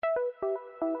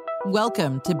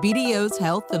Welcome to BDO's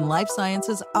Health and Life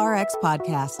Sciences RX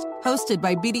podcast, hosted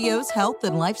by BDO's Health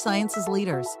and Life Sciences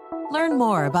leaders. Learn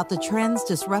more about the trends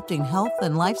disrupting health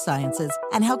and life sciences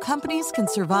and how companies can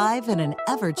survive in an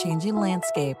ever-changing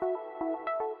landscape.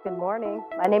 Good morning.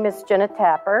 My name is Jenna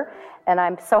Tapper, and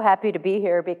I'm so happy to be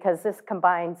here because this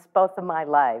combines both of my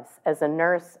lives as a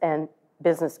nurse and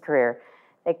business career.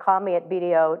 They call me at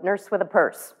BDO Nurse with a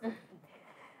Purse.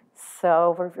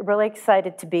 So we're really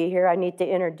excited to be here. I need to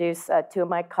introduce two of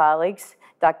my colleagues.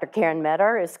 Dr. Karen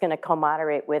Medar is going to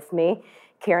co-moderate with me.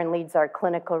 Karen leads our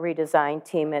clinical redesign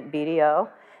team at BDO.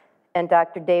 And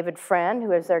Dr. David Friend,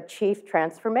 who is our Chief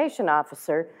Transformation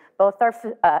Officer. Both are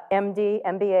MD,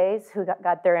 MBAs who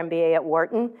got their MBA at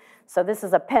Wharton. So this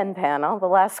is a Penn panel. The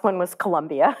last one was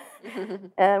Columbia.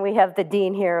 And we have the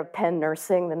Dean here of Penn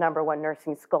Nursing, the #1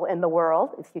 nursing school in the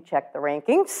world, if you check the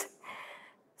rankings.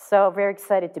 So very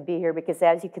excited to be here because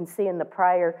as you can see in the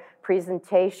prior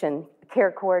presentation,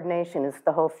 care coordination is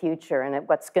the whole future and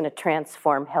what's going to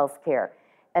transform healthcare.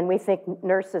 And we think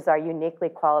nurses are uniquely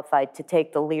qualified to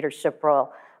take the leadership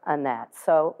role on that.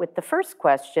 So with the first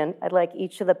question, I'd like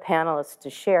each of the panelists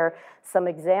to share some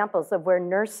examples of where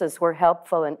nurses were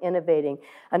helpful in innovating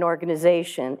an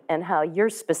organization and how your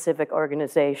specific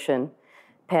organization,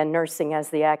 Penn Nursing as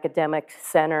the academic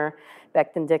center,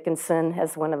 Becton Dickinson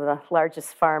as one of the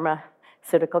largest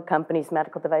pharmaceutical companies,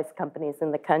 medical device companies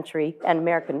in the country, and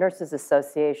American Nurses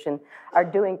Association are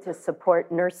doing to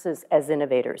support nurses as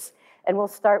innovators. And we'll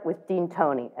start with Dean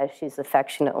Tony, as she's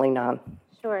affectionately known.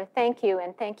 Sure, thank you,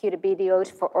 and thank you to BDO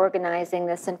for organizing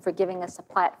this and for giving us a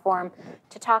platform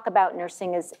to talk about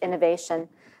nursing as innovation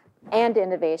and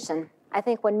innovation. I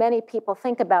think when many people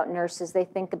think about nurses, they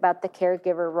think about the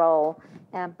caregiver role,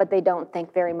 but they don't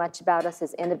think very much about us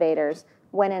as innovators,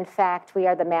 when in fact we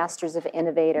are the masters of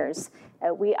innovators.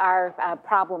 We are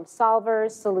problem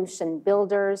solvers, solution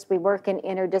builders. We work in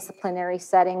interdisciplinary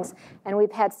settings, and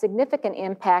we've had significant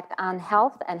impact on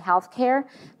health and healthcare,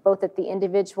 both at the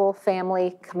individual,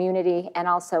 family, community, and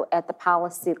also at the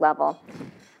policy level.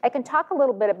 I can talk a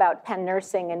little bit about Penn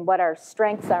Nursing and what our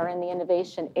strengths are in the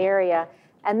innovation area.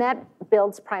 And that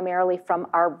builds primarily from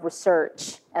our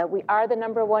research. We are the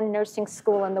 #1 nursing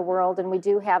school in the world, and we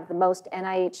do have the most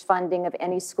NIH funding of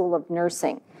any school of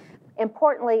nursing.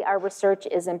 Importantly, our research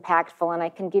is impactful, and I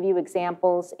can give you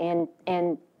examples in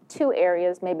 2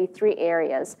 areas, maybe 3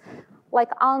 areas. Like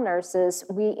all nurses,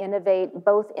 we innovate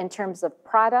both in terms of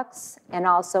products and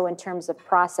also in terms of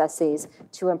processes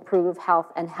to improve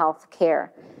health and health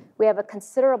care. We have a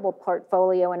considerable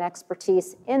portfolio and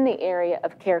expertise in the area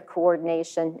of care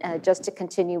coordination, just to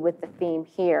continue with the theme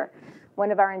here.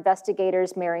 One of our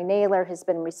investigators, Mary Naylor, has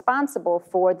been responsible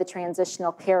for the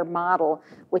transitional care model,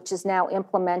 which is now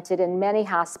implemented in many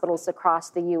hospitals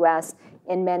across the U.S.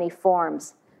 in many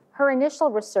forms. Her initial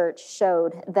research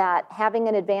showed that having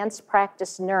an advanced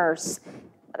practice nurse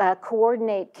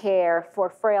coordinate care for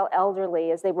frail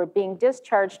elderly as they were being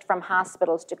discharged from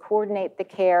hospitals to coordinate the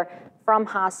care from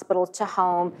hospital to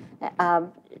home,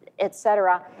 et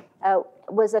cetera,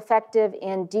 was effective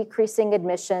in decreasing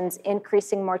admissions,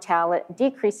 decreasing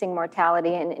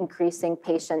mortality, and increasing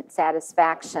patient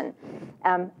satisfaction.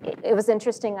 It was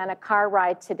interesting, on a car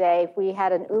ride today, we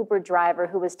had an Uber driver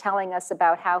who was telling us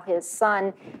about how his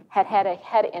son had had a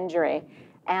head injury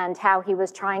and how he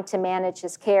was trying to manage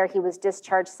his care. He was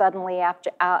discharged suddenly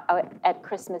at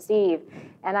Christmas Eve.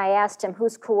 And I asked him,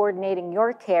 who's coordinating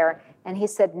your care? And he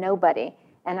said, nobody.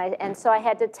 And so I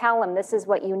had to tell him, this is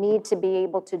what you need to be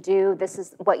able to do. This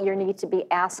is what you need to be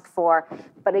asked for.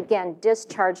 But again,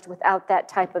 discharged without that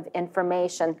type of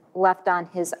information, left on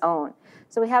his own.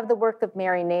 So we have the work of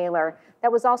Mary Naylor.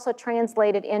 That was also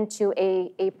translated into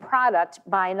a product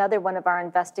by another one of our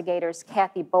investigators,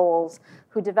 Kathy Bowles,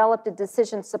 who developed a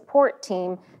decision support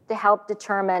team to help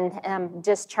determine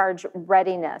discharge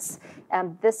readiness.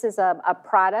 This is a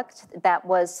product that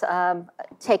was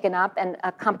taken up, and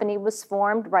a company was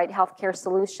formed, Right Healthcare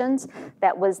Solutions,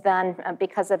 that was then,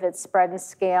 because of its spread and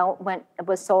scale,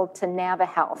 was sold to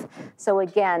NaviHealth. So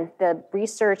again, the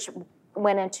research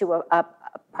went into a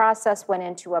process, went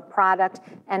into a product,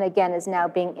 and again is now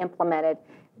being implemented.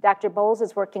 Dr. Bowles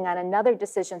is working on another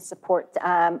decision support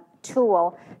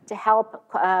tool to help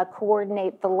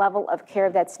coordinate the level of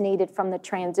care that's needed from the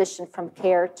transition from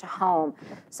care to home.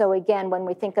 So again, when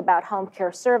we think about home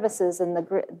care services and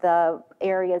the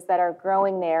areas that are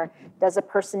growing there, does a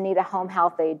person need a home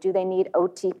health aide? Do they need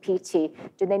OT-PT?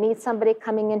 Do they need somebody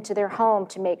coming into their home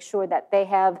to make sure that they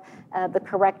have the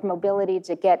correct mobility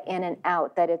to get in and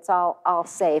out, that it's all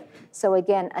safe? So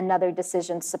again, another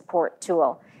decision support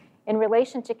tool. In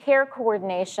relation to care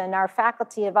coordination, our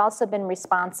faculty have also been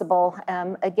responsible,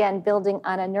 again, building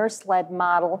on a nurse-led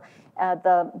model,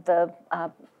 the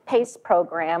PACE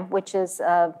program, which is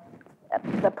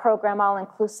the program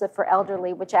All-Inclusive for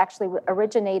Elderly, which actually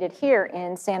originated here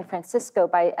in San Francisco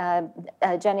by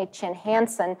Jenny Chin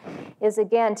Hansen, is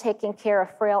again taking care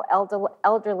of frail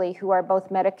elderly who are both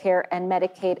Medicare and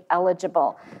Medicaid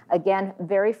eligible. Again,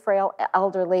 very frail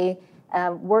elderly.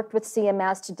 Worked with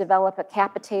CMS to develop a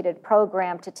capitated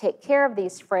program to take care of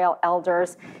these frail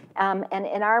elders. And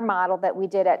in our model that we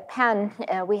did at Penn,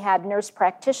 we had nurse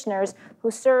practitioners who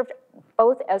served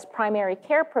both as primary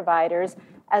care providers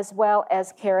as well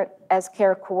as care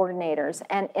coordinators.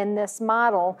 And in this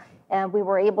model, we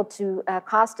were able to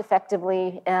cost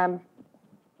effectively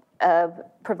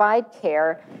provide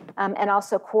care and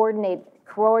also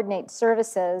coordinate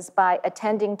services by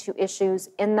attending to issues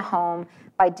in the home,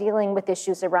 by dealing with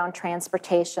issues around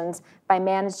transportations, by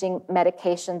managing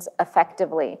medications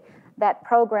effectively. That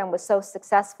program was so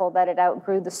successful that it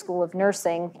outgrew the School of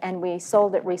Nursing, and we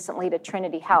sold it recently to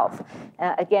Trinity Health.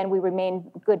 Again, we remain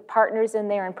good partners in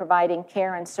there in providing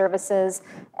care and services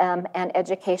and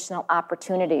educational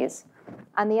opportunities.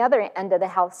 On the other end of the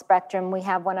health spectrum, we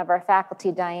have one of our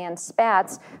faculty, Diane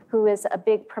Spatz, who is a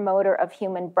big promoter of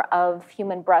human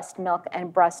breast milk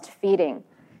and breastfeeding.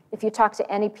 If you talk to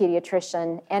any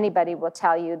pediatrician, anybody will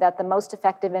tell you that the most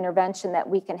effective intervention that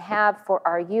we can have for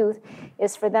our youth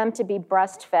is for them to be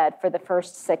breastfed for the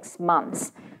first 6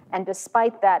 months. And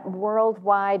despite that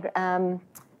worldwide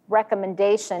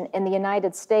recommendation in the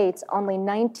United States, only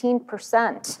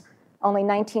 19%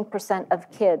 of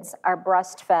kids are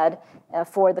breastfed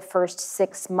for the first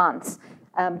 6 months.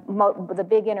 The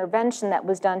big intervention that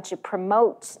was done to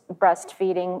promote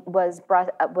breastfeeding was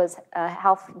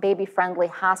health baby-friendly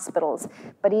hospitals,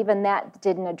 but even that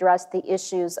didn't address the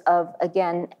issues of,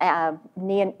 again,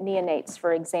 neonates,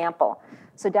 for example.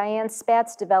 So Diane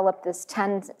Spatz developed this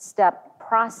 10-step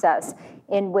process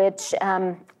in which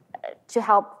to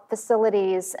help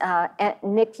facilities,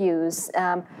 NICUs,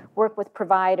 work with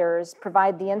providers,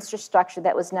 provide the infrastructure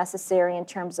that was necessary in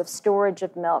terms of storage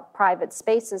of milk, private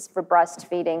spaces for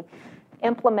breastfeeding,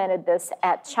 implemented this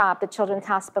at CHOP, the Children's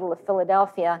Hospital of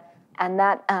Philadelphia, and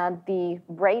that the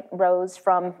rate rose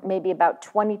from maybe about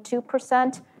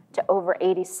 22% to over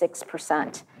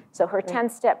 86%. So her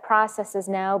 10-step process is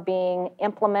now being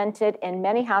implemented in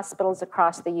many hospitals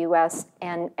across the U.S.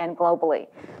 and globally.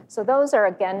 So those are,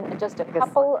 again, just a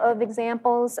couple of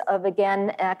examples of,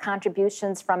 again,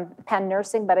 contributions from Penn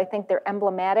Nursing, but I think they're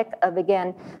emblematic of,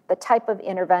 again, the type of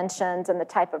interventions and the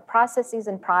type of processes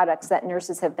and products that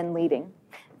nurses have been leading.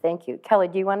 Thank you. Kelly,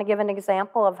 do you want to give an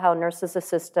example of how nurses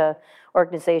assist an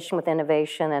organization with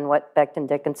innovation and what Becton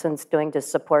Dickinson's doing to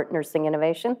support nursing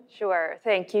innovation? Sure.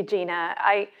 Thank you, Gina.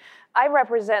 I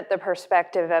represent the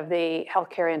perspective of the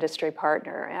healthcare industry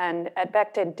partner. And at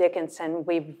Becton Dickinson,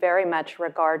 we very much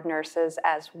regard nurses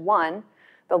as, one,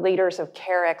 the leaders of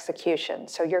care execution.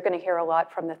 So you're going to hear a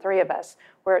lot from the three of us.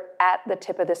 We're at the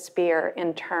tip of the spear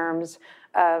in terms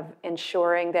of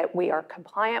ensuring that we are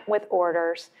compliant with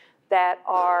orders that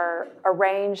are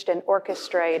arranged and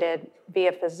orchestrated via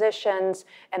physicians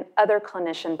and other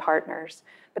clinician partners.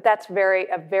 But that's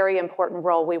a very important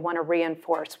role we want to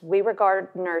reinforce. We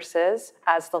regard nurses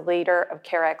as the leader of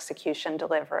care execution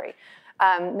delivery.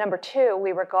 Number two,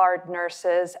 we regard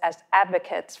nurses as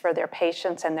advocates for their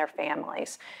patients and their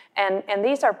families. And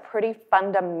these are pretty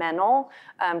fundamental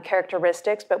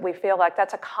characteristics, but we feel like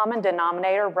that's a common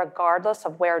denominator regardless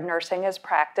of where nursing is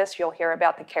practiced. You'll hear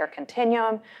about the care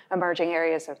continuum, emerging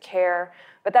areas of care,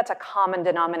 but that's a common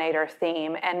denominator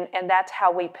theme, and that's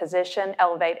how we position,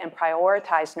 elevate, and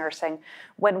prioritize nursing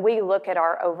when we look at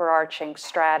our overarching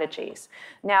strategies.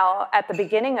 Now, at the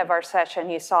beginning of our session,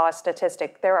 you saw a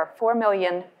statistic. There are 4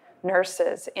 million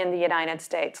nurses in the United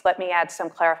States. Let me add some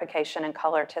clarification and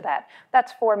color to that.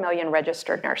 That's 4 million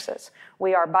registered nurses.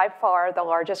 We are by far the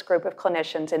largest group of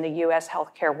clinicians in the U.S.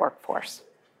 healthcare workforce.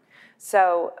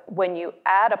 So when you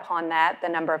add upon that the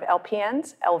number of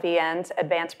LPNs, LVNs,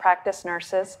 advanced practice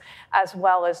nurses, as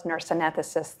well as nurse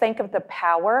anestheticists, think of the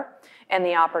power and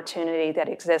the opportunity that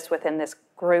exists within this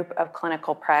group of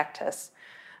clinical practice.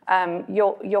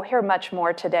 You'll hear much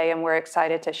more today, and we're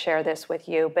excited to share this with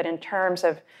you. But in terms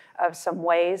of some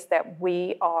ways that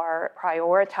we are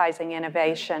prioritizing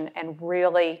innovation and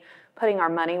really putting our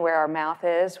money where our mouth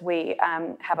is, we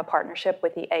have a partnership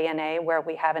with the ANA where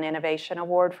we have an innovation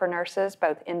award for nurses,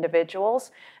 both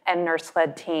individuals and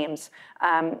nurse-led teams.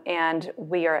 And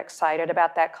we are excited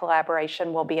about that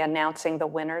collaboration. We'll be announcing the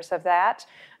winners of that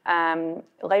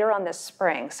later on this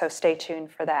spring, so stay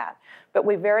tuned for that. But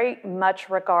we very much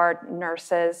regard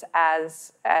nurses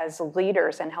as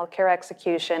leaders in healthcare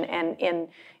execution, and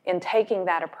in taking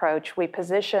that approach, we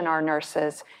position our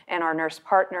nurses and our nurse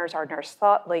partners, our nurse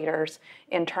thought leaders,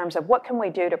 in terms of what can we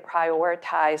do to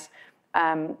prioritize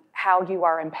how you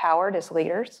are empowered as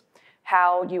leaders,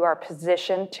 how you are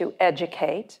positioned to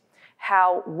educate,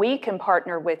 how we can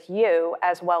partner with you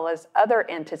as well as other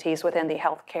entities within the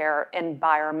healthcare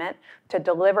environment to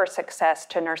deliver success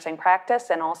to nursing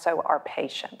practice and also our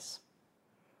patients.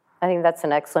 I think that's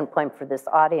an excellent point for this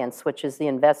audience, which is the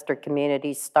investor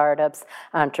community, startups,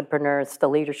 entrepreneurs, the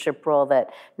leadership role that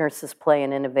nurses play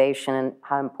in innovation, and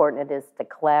how important it is to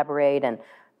collaborate and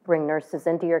bring nurses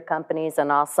into your companies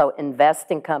and also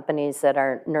invest in companies that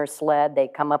are nurse-led. They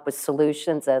come up with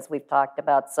solutions, as we've talked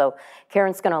about. So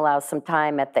Karen's going to allow some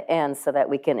time at the end so that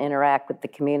we can interact with the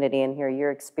community and hear your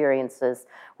experiences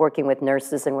working with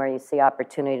nurses and where you see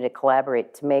opportunity to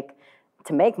collaborate to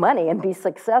make money and be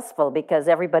successful, because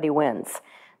everybody wins.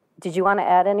 Did you want to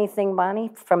add anything, Bonnie,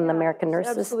 from the American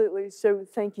Nurses? Absolutely. So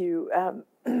thank you.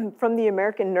 From the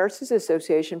American Nurses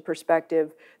Association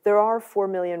perspective, there are 4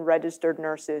 million registered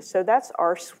nurses, so that's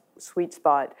our sweet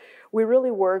spot. We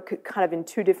really work kind of in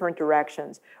two different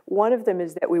directions. One of them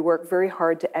is that we work very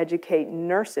hard to educate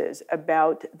nurses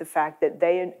about the fact that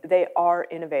they are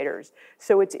innovators.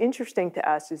 So it's interesting to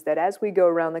us is that as we go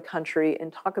around the country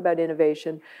and talk about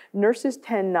innovation, nurses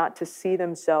tend not to see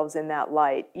themselves in that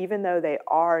light, even though they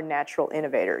are natural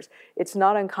innovators. It's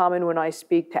not uncommon when I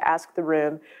speak to ask the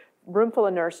room full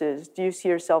of nurses, do you see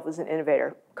yourself as an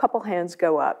innovator? A couple hands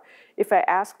go up. If I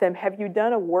ask them, have you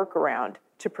done a workaround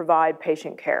to provide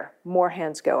patient care? More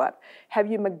hands go up. Have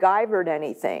you MacGyvered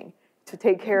anything to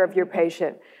take care of your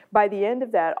patient? By the end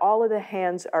of that, all of the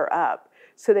hands are up.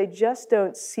 So they just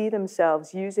don't see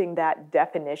themselves using that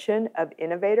definition of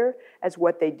innovator as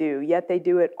what they do, yet they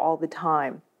do it all the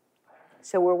time.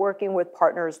 So we're working with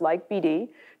partners like BD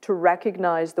to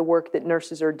recognize the work that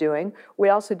nurses are doing. We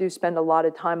also do spend a lot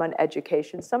of time on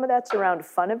education. Some of that's around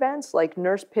fun events like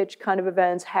nurse pitch kind of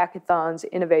events, hackathons,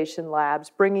 innovation labs,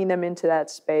 bringing them into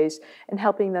that space and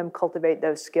helping them cultivate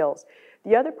those skills.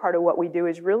 The other part of what we do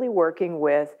is really working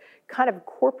with kind of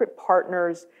corporate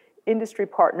partners, industry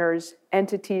partners,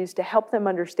 entities to help them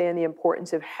understand the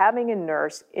importance of having a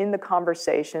nurse in the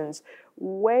conversations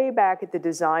way back at the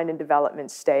design and development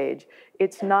stage.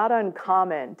 It's not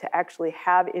uncommon to actually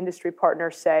have industry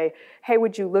partners say, hey,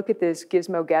 would you look at this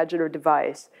gizmo, gadget, or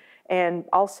device? And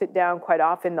I'll sit down quite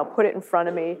often, they'll put it in front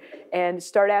of me and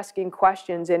start asking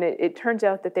questions, and it turns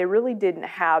out that they really didn't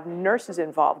have nurses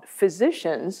involved.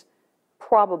 Physicians,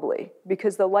 probably,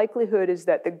 because the likelihood is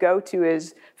that the go-to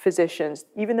is physicians.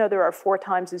 Even though there are 4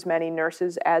 times as many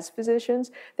nurses as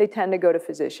physicians, they tend to go to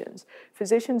physicians.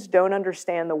 Physicians don't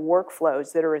understand the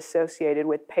workflows that are associated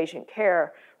with patient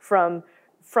care from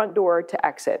front door to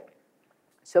exit.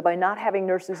 So by not having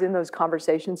nurses in those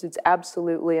conversations, it's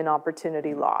absolutely an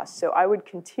opportunity lost. So I would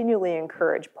continually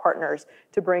encourage partners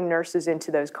to bring nurses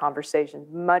into those conversations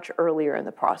much earlier in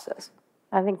the process.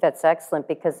 I think that's excellent,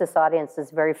 because this audience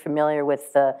is very familiar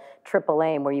with the triple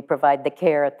aim, where you provide the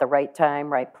care at the right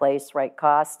time, right place, right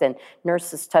cost, and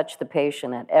nurses touch the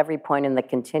patient at every point in the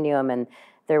continuum, and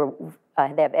they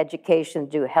have education,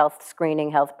 do health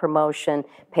screening, health promotion,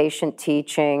 patient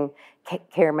teaching,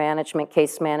 care management,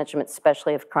 case management,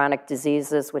 especially of chronic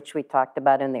diseases, which we talked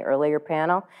about in the earlier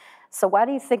panel. So why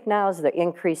do you think now is the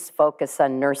increased focus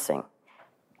on nursing?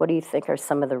 What do you think are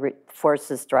some of the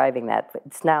forces driving that?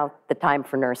 It's now the time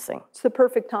for nursing. It's the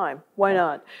perfect time. Why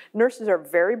not? Nurses are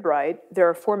very bright. There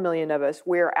are 4 million of us.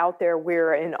 We're out there.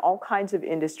 We're in all kinds of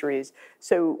industries.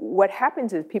 So what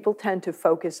happens is people tend to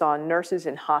focus on nurses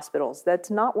in hospitals. That's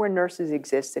not where nurses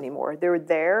exist anymore. They're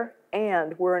there,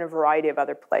 and we're in a variety of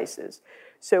other places.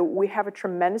 So we have a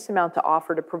tremendous amount to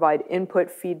offer to provide input,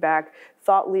 feedback,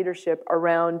 thought leadership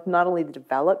around not only the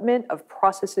development of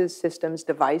processes, systems,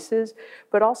 devices,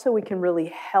 but also we can really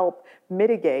help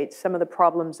mitigate some of the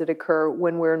problems that occur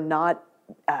when we're not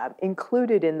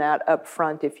included in that up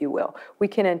front, if you will. We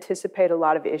can anticipate a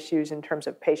lot of issues in terms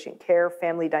of patient care,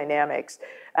 family dynamics.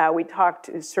 We talked,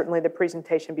 certainly the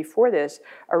presentation before this,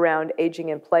 around aging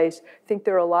in place. I think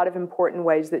there are a lot of important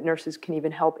ways that nurses can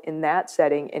even help in that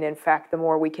setting, and in fact, the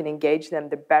more we can engage them,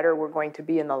 the better we're going to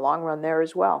be in the long run there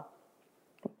as well.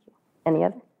 Thank you. Any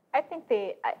other? I think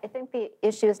the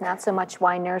issue is not so much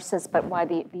why nurses, but why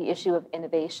the issue of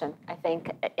innovation. I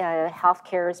think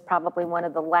healthcare is probably one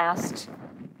of the last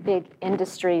big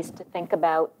industries to think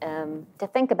about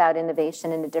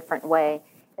innovation in a different way.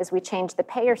 as we change the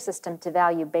payer system to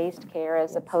value-based care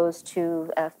as opposed to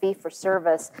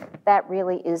fee-for-service, that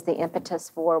really is the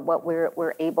impetus for what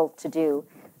we're able to do,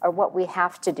 or what we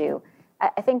have to do.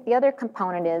 I think the other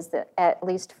component is that, at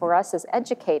least for us as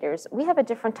educators, we have a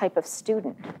different type of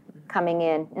student coming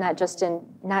in, not just in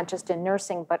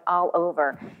nursing, but all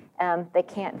over.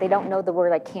 They don't know the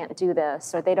word "I can't do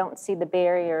this," or they don't see the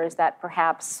barriers that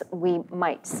perhaps we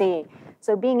might see.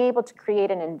 So being able to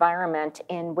create an environment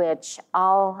in which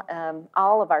all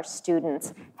of our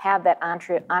students have that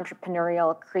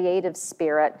entrepreneurial, creative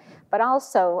spirit, but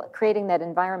also creating that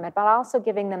environment, but also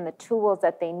giving them the tools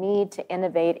that they need to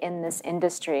innovate in this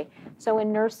industry. So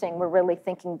in nursing, we're really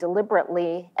thinking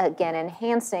deliberately, again,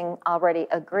 enhancing already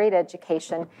a great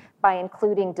education by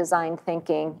including design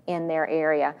thinking in their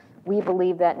area. We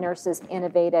believe that nurses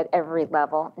innovate at every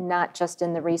level, not just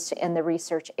in the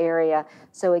research area.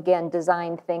 So again,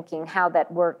 design thinking, how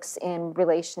that works in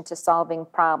relation to solving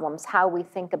problems, how we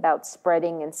think about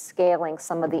spreading and scaling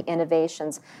some of the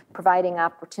innovations, providing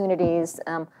opportunities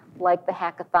like the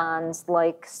hackathons,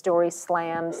 like story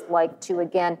slams, like to,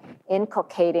 again,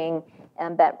 inculcating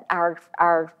that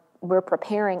we're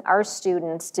preparing our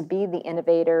students to be the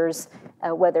innovators,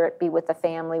 whether it be with the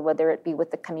family, whether it be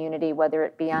with the community, whether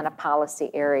it be on a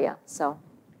policy area. So,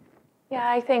 yeah,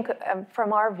 I think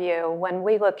from our view, when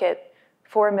we look at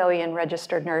 4 million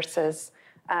registered nurses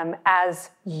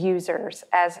as users,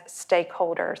 as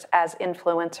stakeholders, as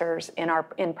influencers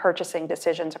in purchasing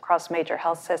decisions across major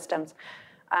health systems,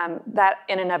 that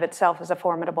in and of itself is a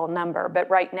formidable number. But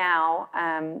right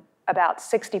now, about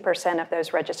 60% of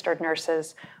those registered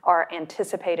nurses are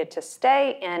anticipated to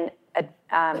stay in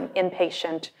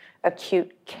inpatient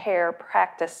acute care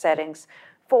practice settings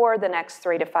for the next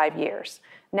 3 to 5 years.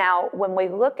 Now, when we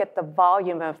look at the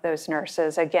volume of those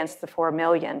nurses against the 4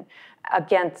 million,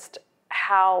 against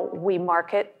how we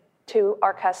market to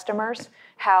our customers,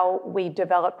 how we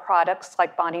develop products,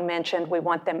 like Bonnie mentioned, we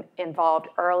want them involved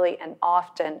early and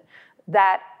often,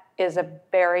 that is a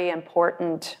very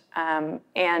important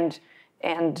and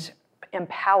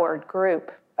empowered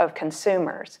group of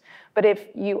consumers. But if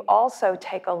you also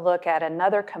take a look at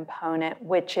another component,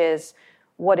 which is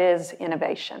what is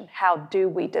innovation? How do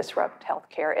we disrupt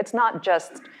healthcare? It's not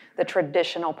just the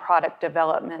traditional product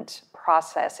development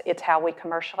process. It's how we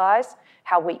commercialize,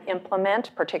 how we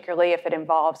implement, particularly if it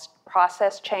involves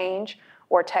process change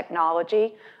or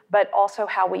technology, but also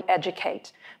how we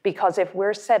educate. Because if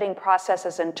we're setting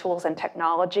processes and tools and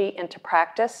technology into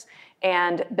practice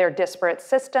and they're disparate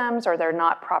systems or they're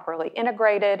not properly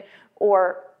integrated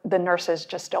or the nurses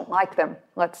just don't like them,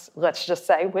 let's just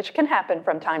say, which can happen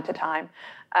from time to time,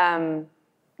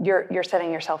 you're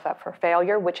setting yourself up for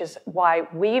failure, which is why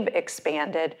we've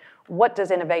expanded what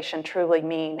does innovation truly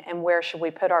mean and where should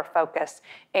we put our focus.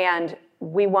 And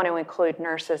we want to include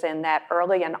nurses in that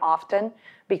early and often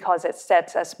because it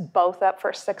sets us both up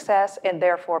for success and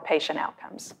therefore patient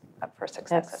outcomes up for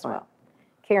success as well.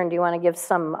 Karen, do you want to give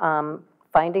some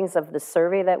findings of the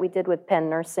survey that we did with Penn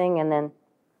Nursing and then?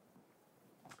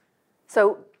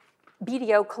 So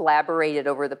BDO collaborated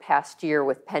over the past year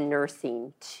with Penn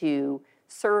Nursing to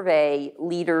survey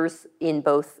leaders in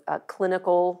both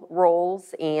clinical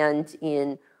roles and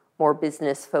in more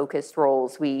business-focused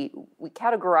roles. We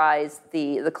categorized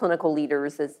the clinical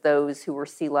leaders as those who were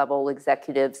C-level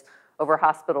executives over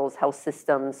hospitals, health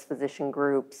systems, physician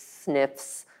groups,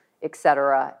 SNFs, et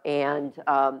cetera, and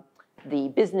the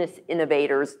business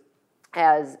innovators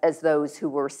as those who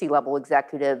were C-level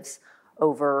executives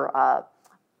over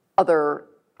other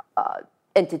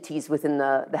entities within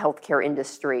the healthcare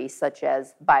industry, such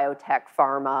as biotech,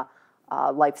 pharma,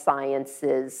 life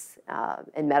sciences,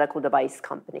 and medical device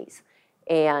companies.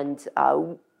 And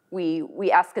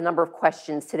we ask a number of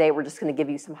questions today. We're just going to give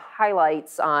you some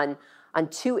highlights on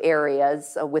 2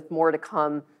 areas with more to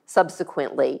come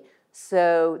subsequently.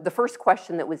 So the first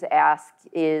question that was asked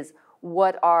is,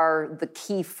 what are the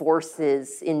key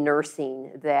forces in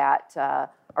nursing that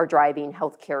are driving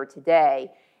healthcare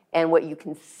today? And what you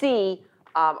can see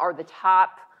are the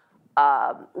top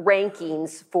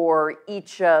rankings for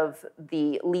each of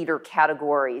the leader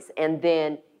categories. And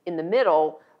then in the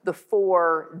middle, the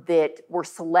 4 that were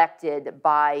selected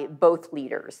by both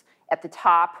leaders. At the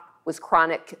top was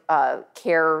chronic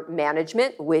care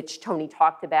management, which Tony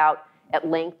talked about at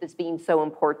length as being so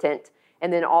important.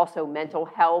 And then also mental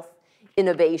health,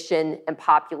 innovation, and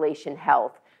population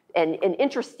health. And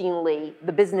interestingly,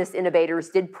 the business innovators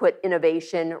did put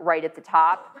innovation right at the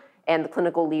top, and the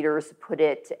clinical leaders put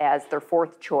it as their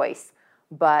 4th choice.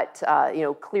 But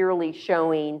clearly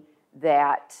showing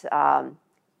that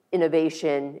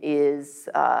innovation is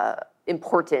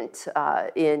important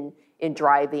in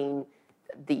driving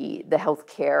the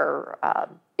healthcare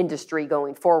industry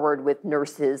going forward, with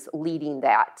nurses leading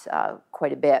that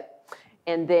quite a bit.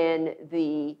 And then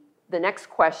the next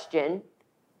question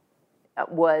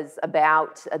was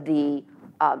about the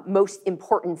most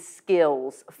important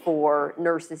skills for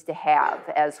nurses to have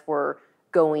as we're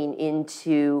going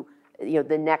into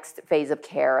the next phase of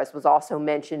care. As was also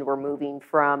mentioned, we're moving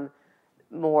from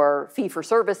more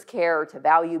fee-for-service care to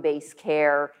value-based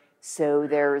care. So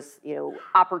there's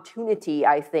opportunity,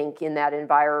 I think, in that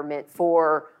environment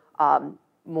for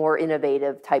more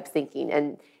innovative type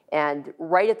thinking. And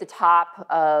right at the top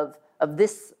of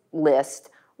this list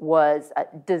was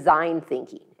design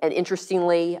thinking. And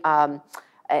interestingly, and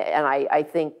I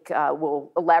think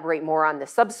we'll elaborate more on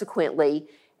this subsequently,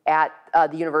 at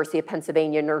the University of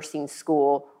Pennsylvania Nursing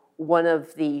School, one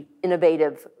of the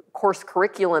innovative course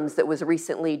curriculums that was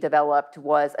recently developed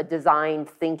was a design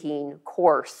thinking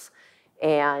course.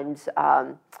 And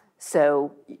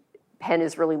so Penn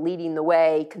is really leading the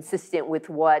way, consistent with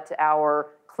what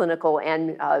our clinical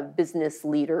and business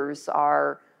leaders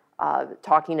are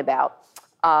talking about.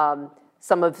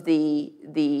 Some of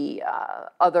the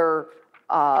other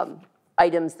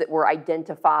items that were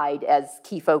identified as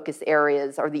key focus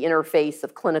areas are the interface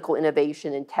of clinical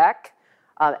innovation and tech,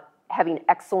 having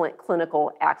excellent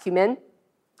clinical acumen,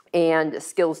 and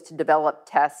skills to develop,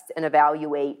 test, and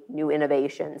evaluate new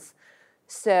innovations.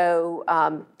 So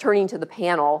turning to the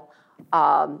panel,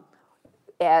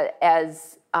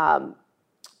 as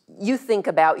you think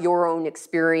about your own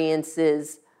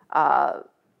experiences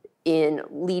in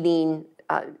leading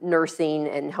nursing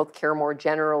and healthcare more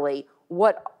generally,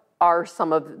 what are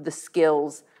some of the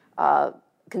skills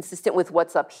consistent with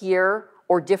what's up here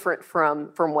or different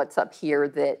from what's up here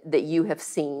that you have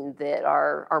seen that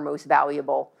are most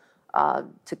valuable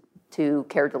to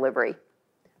care delivery?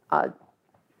 Would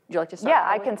you like to start? Yeah,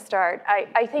 I can start.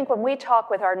 I think when we talk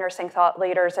with our nursing thought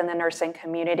leaders in the nursing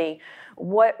community,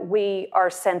 what we are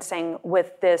sensing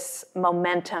with this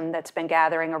momentum that's been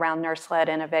gathering around nurse-led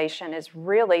innovation is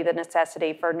really the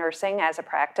necessity for nursing as a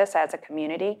practice, as a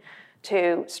community,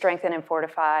 to strengthen and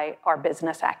fortify our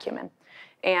business acumen.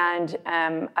 And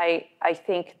I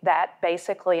think that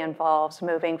basically involves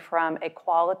moving from a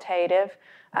qualitative,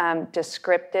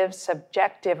 descriptive,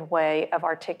 subjective way of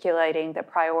articulating the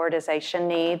prioritization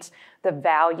needs, the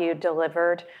value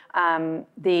delivered,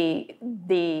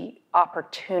 the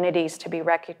opportunities to be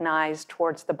recognized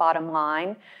towards the bottom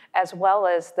line, as well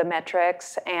as the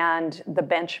metrics and the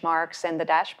benchmarks and the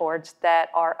dashboards that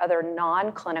our other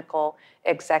non-clinical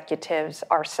executives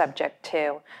are subject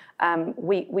to.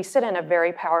 We sit in a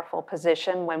very powerful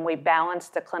position when we balance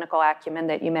the clinical acumen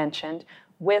that you mentioned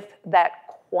with that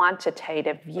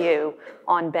quantitative view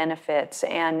on benefits.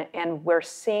 And we're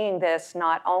seeing this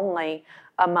not only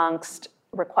amongst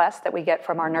requests that we get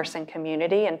from our nursing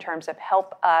community in terms of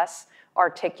help us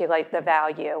articulate the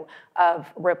value of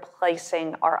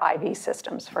replacing our IV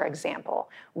systems, for example,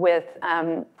 with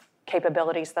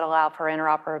capabilities that allow for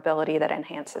interoperability that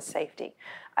enhances safety.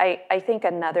 I think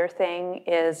another thing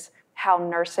is how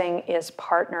nursing is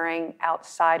partnering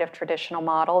outside of traditional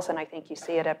models, and I think you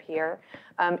see it up here.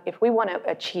 If we want to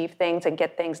achieve things and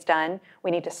get things done,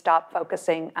 we need to stop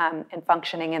focusing and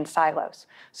functioning in silos.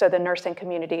 So the nursing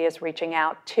community is reaching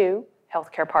out to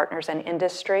healthcare partners and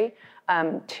industry,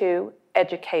 to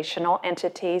educational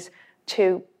entities,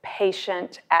 to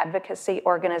patient advocacy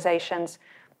organizations,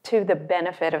 to the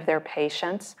benefit of their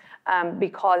patients,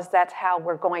 because that's how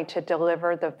we're going to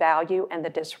deliver the value and the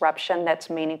disruption that's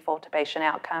meaningful to patient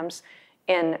outcomes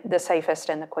in the safest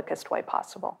and the quickest way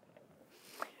possible.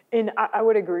 And I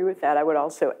would agree with that. I would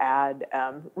also add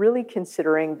really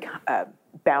considering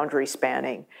boundary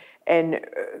spanning. And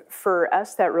for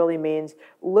us, that really means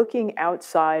looking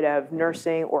outside of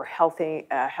nursing or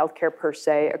healthcare per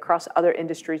se, across other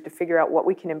industries to figure out what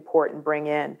we can import and bring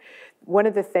in. One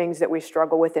of the things that we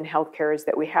struggle with in healthcare is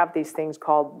that we have these things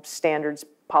called standards,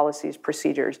 policies,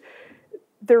 procedures.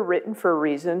 They're written for a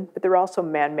reason, but they're also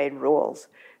man-made rules.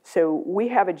 So we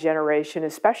have a generation,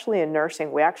 especially in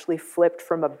nursing, we actually flipped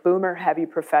from a boomer-heavy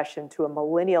profession to a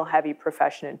millennial-heavy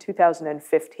profession in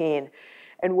 2015.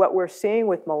 And what we're seeing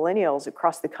with millennials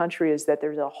across the country is that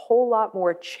there's a whole lot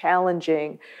more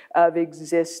challenging of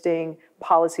existing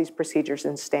policies, procedures,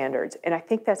 and standards. And I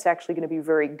think that's actually going to be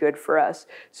very good for us.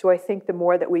 So I think the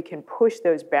more that we can push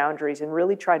those boundaries and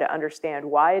really try to understand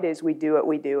why it is we do what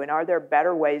we do, and are there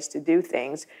better ways to do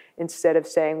things instead of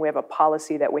saying we have a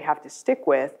policy that we have to stick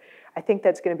with, I think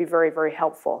that's going to be very, very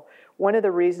helpful. One of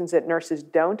the reasons that nurses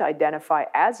don't identify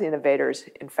as innovators,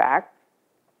 in fact,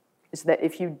 is that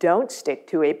if you don't stick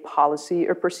to a policy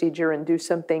or procedure and do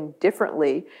something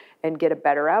differently and get a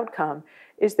better outcome,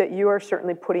 is that you are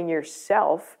certainly putting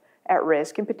yourself at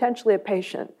risk and potentially a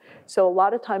patient. So a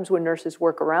lot of times when nurses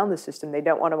work around the system, they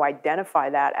don't want to identify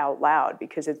that out loud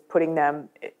because it's putting them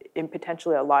in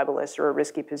potentially a libelous or a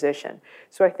risky position.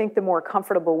 So I think the more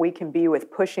comfortable we can be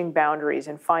with pushing boundaries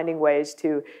and finding ways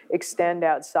to extend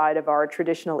outside of our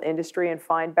traditional industry and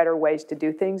find better ways to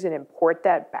do things and import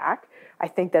that back, I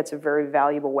think that's a very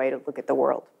valuable way to look at the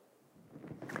world.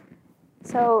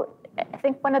 So I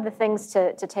think one of the things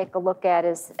to take a look at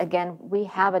is, again, we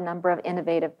have a number of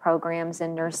innovative programs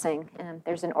in nursing. And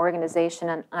there's an organization,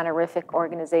 an honorific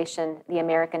organization, the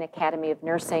American Academy of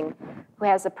Nursing, who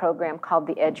has a program called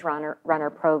the Edge Runner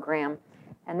Program.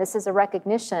 And this is a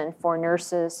recognition for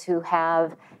nurses who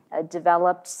have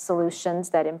developed solutions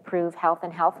that improve health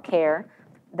and health care,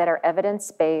 that are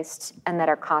evidence-based, and that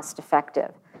are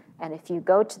cost-effective. And if you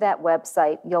go to that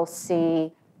website, you'll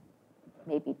see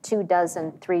maybe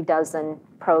 24, 3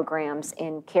 programs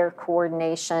in care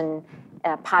coordination,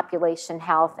 population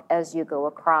health as you go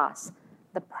across.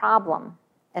 The problem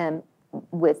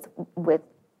with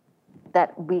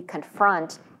that we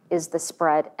confront is the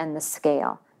spread and the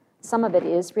scale. Some of it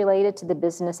is related to the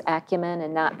business acumen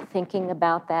and not thinking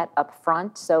about that up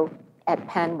front. So at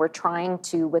Penn, we're trying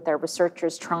to, with our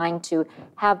researchers, trying to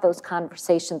have those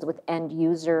conversations with end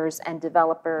users and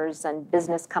developers and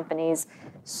business companies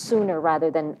sooner rather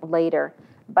than later.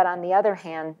 But on the other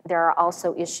hand, there are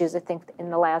also issues. I think in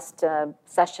the last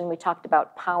session we talked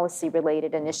about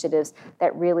policy-related initiatives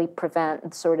that really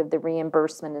prevent sort of the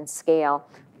reimbursement and scale.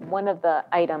 One of the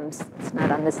items,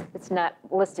 it's not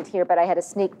listed here, but I had a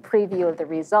sneak preview of the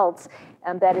results,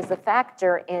 that is a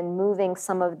factor in moving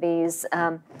some of these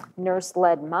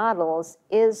nurse-led models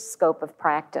is scope of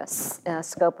practice.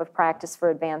 Scope of practice for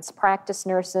advanced practice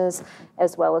nurses,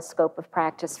 as well as scope of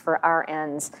practice for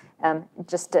RNs.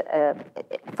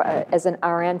 As an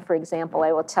RN, for example,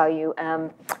 I will tell you,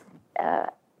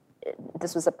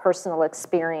 this was a personal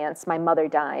experience. My mother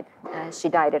died. She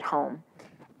died at home.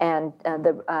 And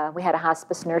we had a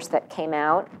hospice nurse that came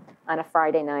out on a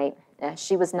Friday night.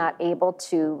 She was not able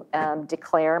to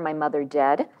declare my mother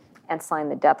dead and sign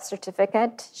the death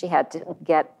certificate. She had to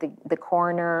get the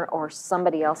coroner or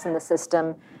somebody else in the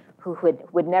system who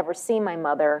would never see my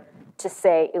mother to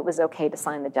say it was okay to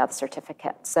sign the death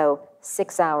certificate. So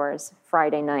 6 hours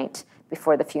Friday night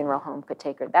before the funeral home could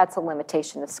take her. That's a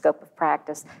limitation of scope of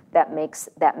practice that makes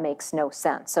no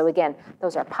sense. So again,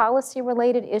 those are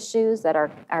policy-related issues that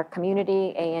our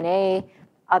community, ANA,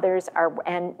 others are,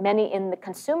 and many in the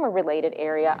consumer-related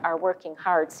area are working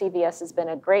hard. CVS has been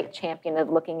a great champion of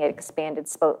looking at expanded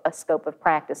scope of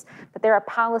practice. But there are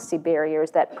policy barriers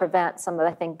that prevent some of,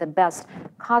 I think, the best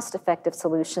cost-effective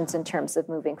solutions in terms of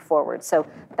moving forward. So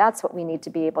that's what we need to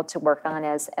be able to work on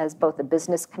as both a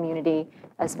business community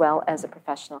as well as a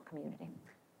professional community.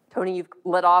 Tony, you've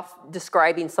led off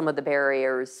describing some of the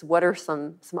barriers. What are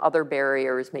some other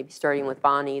barriers, maybe starting with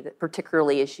Bonnie, that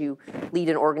particularly as you lead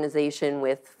an organization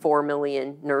with 4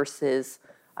 million nurses,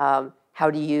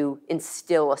 how do you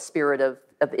instill a spirit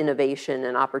of innovation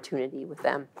and opportunity with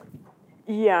them?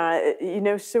 Yeah,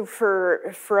 so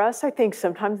for us, I think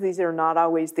sometimes these are not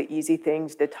always the easy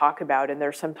things to talk about, and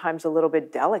they're sometimes a little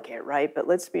bit delicate, right? But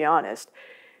let's be honest,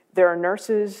 there are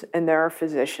nurses and there are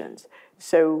physicians.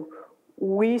 So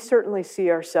we certainly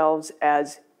see ourselves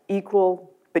as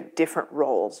equal but different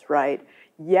roles, right?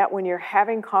 Yet when you're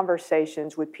having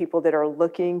conversations with people that are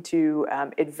looking to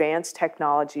advance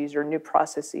technologies or new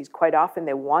processes, quite often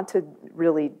they want to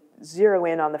really zero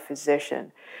in on the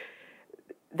physician.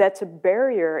 That's a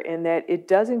barrier in that it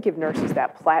doesn't give nurses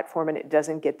that platform and it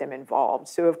doesn't get them involved.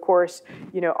 So of course,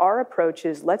 our approach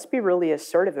is let's be really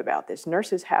assertive about this.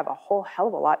 Nurses have a whole hell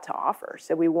of a lot to offer.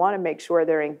 So we want to make sure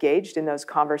they're engaged in those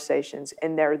conversations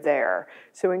and they're there.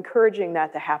 So encouraging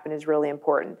that to happen is really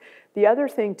important. The other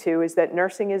thing too is that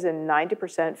nursing is a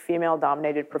 90%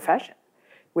 female-dominated profession.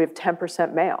 We have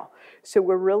 10% male. So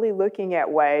we're really looking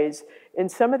at ways, and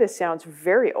some of this sounds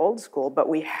very old school, but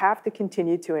we have to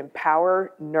continue to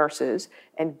empower nurses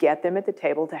and get them at the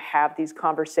table to have these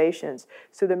conversations.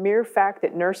 So the mere fact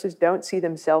that nurses don't see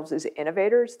themselves as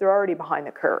innovators, they're already behind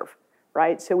the curve,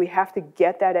 right? So we have to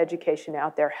get that education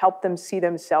out there, help them see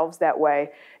themselves that way,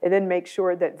 and then make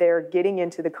sure that they're getting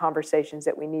into the conversations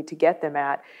that we need to get them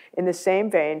at. In the same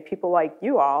vein, people like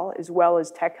you all, as well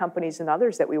as tech companies and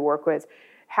others that we work with,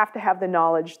 have to have the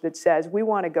knowledge that says we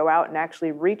want to go out and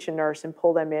actually reach a nurse and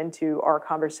pull them into our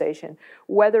conversation,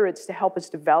 whether it's to help us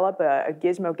develop a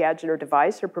gizmo, gadget, or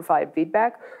device or provide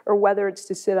feedback, or whether it's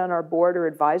to sit on our board or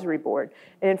advisory board.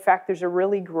 And in fact, there's a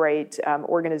really great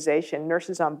organization,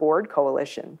 Nurses on Board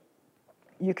Coalition,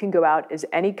 you can go out as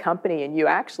any company, and you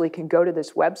actually can go to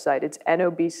this website. It's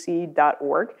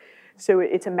nobc.org. So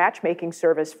it's a matchmaking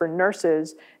service for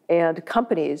nurses and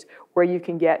companies where you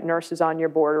can get nurses on your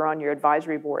board or on your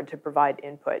advisory board to provide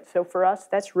input. So for us,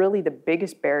 that's really the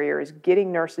biggest barrier, is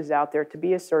getting nurses out there to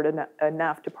be assertive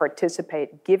enough to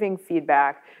participate, giving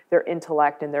feedback, their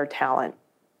intellect and their talent.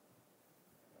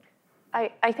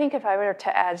 I think if I were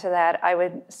to add to that, I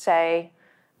would say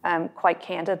quite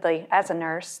candidly as a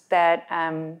nurse that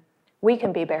we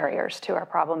can be barriers to our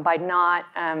problem by not,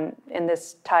 and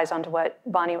this ties on to what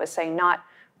Bonnie was saying, not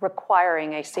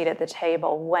requiring a seat at the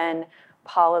table when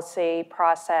policy,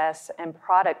 process, and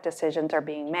product decisions are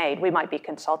being made. We might be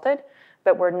consulted,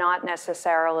 but we're not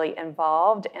necessarily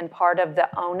involved, and part of the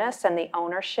onus and the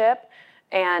ownership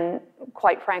and,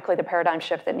 quite frankly, the paradigm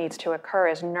shift that needs to occur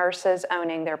is nurses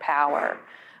owning their power.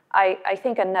 I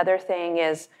think another thing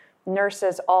is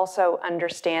nurses also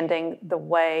understanding the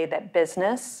way that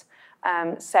business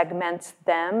segments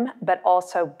them, but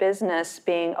also business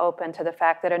being open to the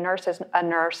fact that a nurse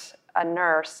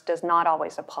does not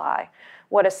always apply.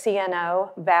 What a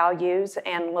CNO values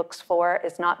and looks for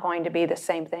is not going to be the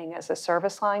same thing as a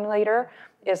service line leader,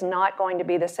 is not going to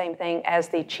be the same thing as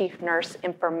the chief nurse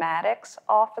informatics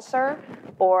officer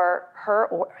or her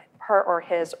or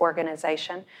his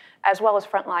organization, as well as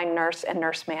frontline nurse and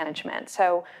nurse management.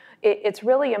 So it's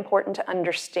really important to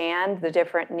understand the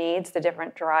different needs, the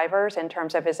different drivers in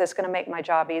terms of, is this going to make my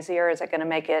job easier? Is it going to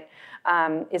make it,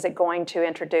 is it going to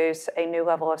introduce a new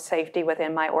level of safety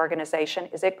within my organization?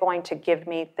 Is it going to give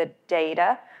me the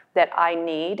data that I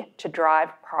need to drive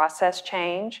process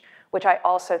change? Which I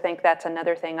also think that's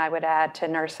another thing I would add to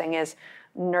nursing is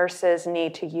nurses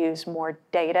need to use more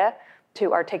data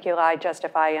to articulate,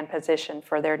 justify, and position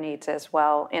for their needs as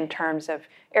well in terms of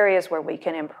areas where we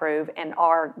can improve and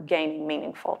are gaining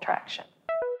meaningful traction.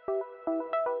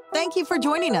 Thank you for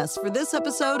joining us for this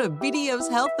episode of BDO's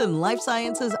Health and Life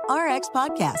Sciences RX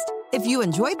podcast. If you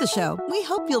enjoyed the show, we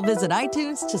hope you'll visit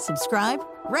iTunes to subscribe,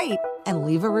 rate, and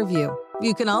leave a review.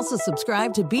 You can also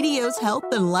subscribe to BDO's Health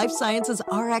and Life Sciences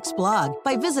RX blog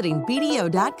by visiting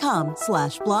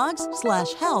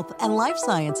bdo.com/blogs/health and life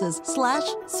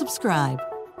sciences/subscribe.